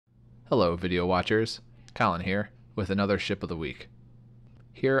Hello video watchers, Colin here with another ship of the week.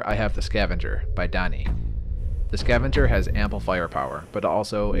 Here I have the Scavenger by Donnie. The Scavenger has ample firepower, but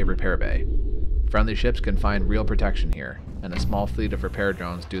also a repair bay. Friendly ships can find real protection here, and a small fleet of repair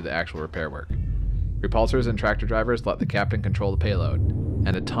drones do the actual repair work. Repulsors and tractor drivers let the captain control the payload,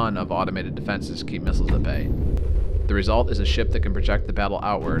 and a ton of automated defenses keep missiles at bay. The result is a ship that can project the battle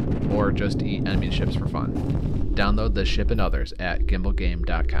outward, or just eat enemy ships for fun. Download this ship and others at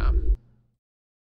gimbalgame.com.